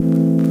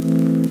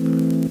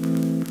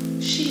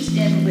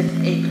in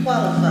with a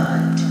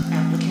qualified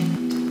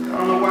applicant. I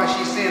don't know why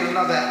she's saying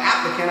another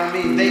applicant. I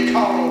mean, they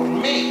called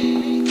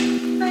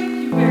me. Thank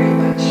you very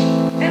much.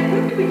 And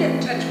when do we get in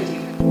touch with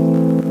you?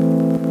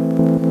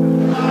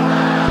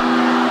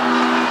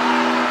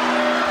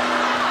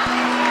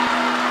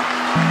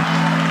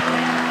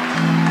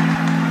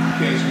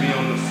 Catch me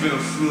on the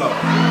 5th floor.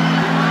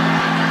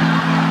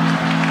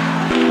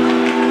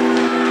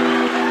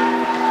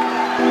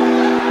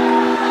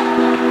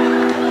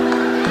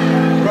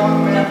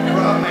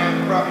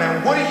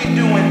 Bruhman, what are you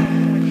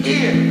doing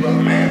here,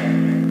 Bruhman?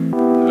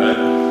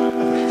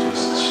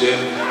 Just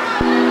chilling.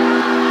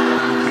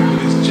 Keeping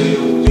this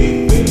J.O.D.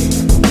 baby.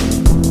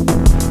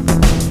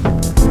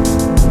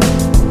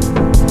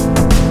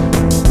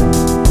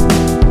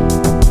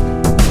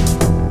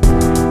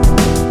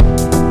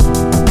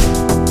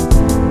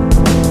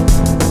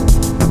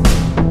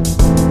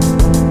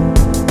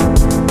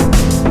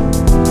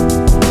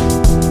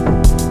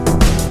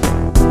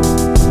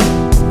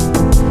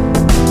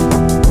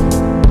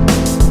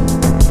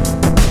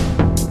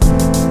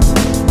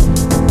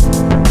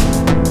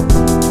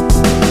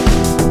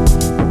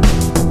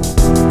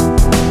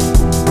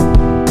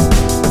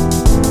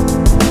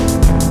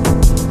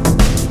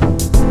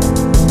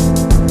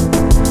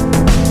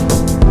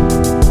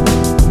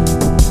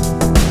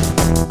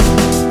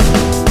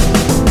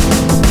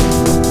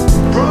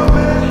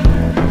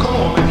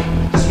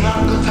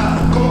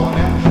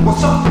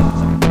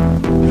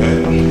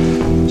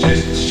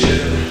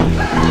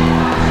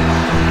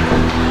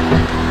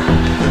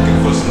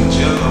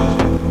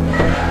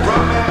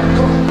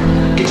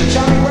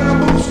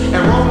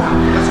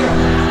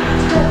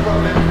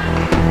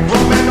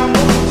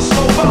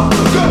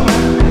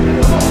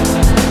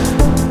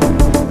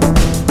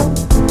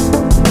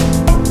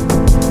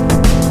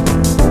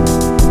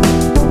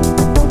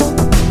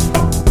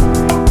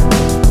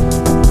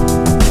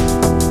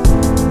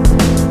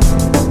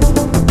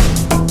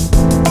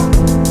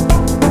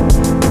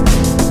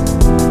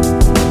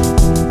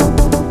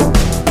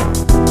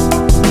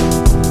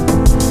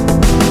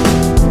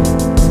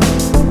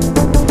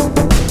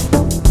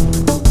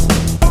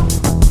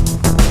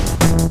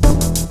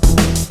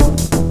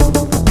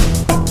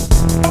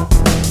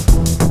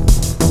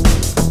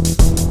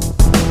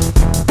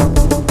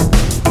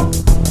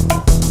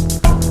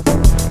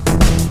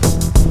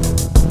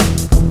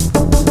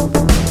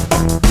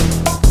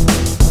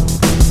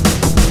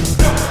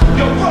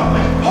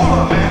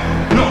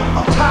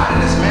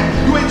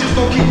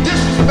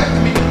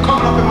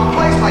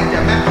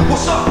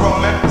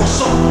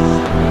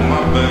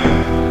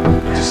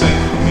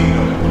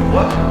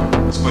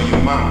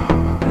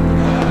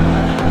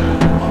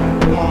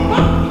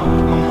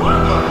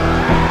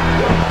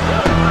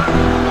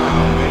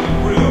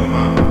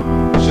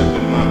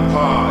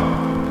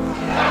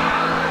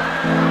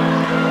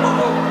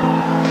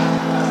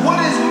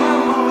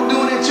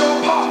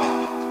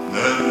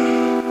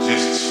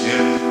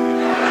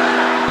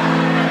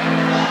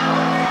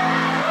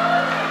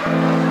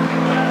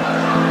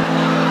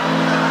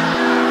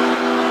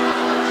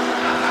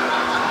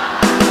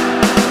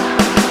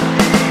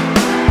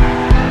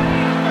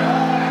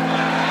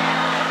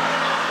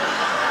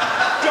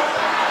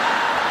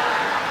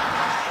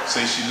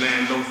 Say she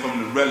laying low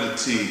from the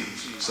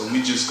relatives, so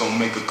we just gonna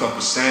make a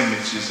couple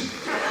sandwiches and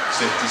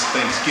set this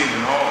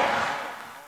Thanksgiving off.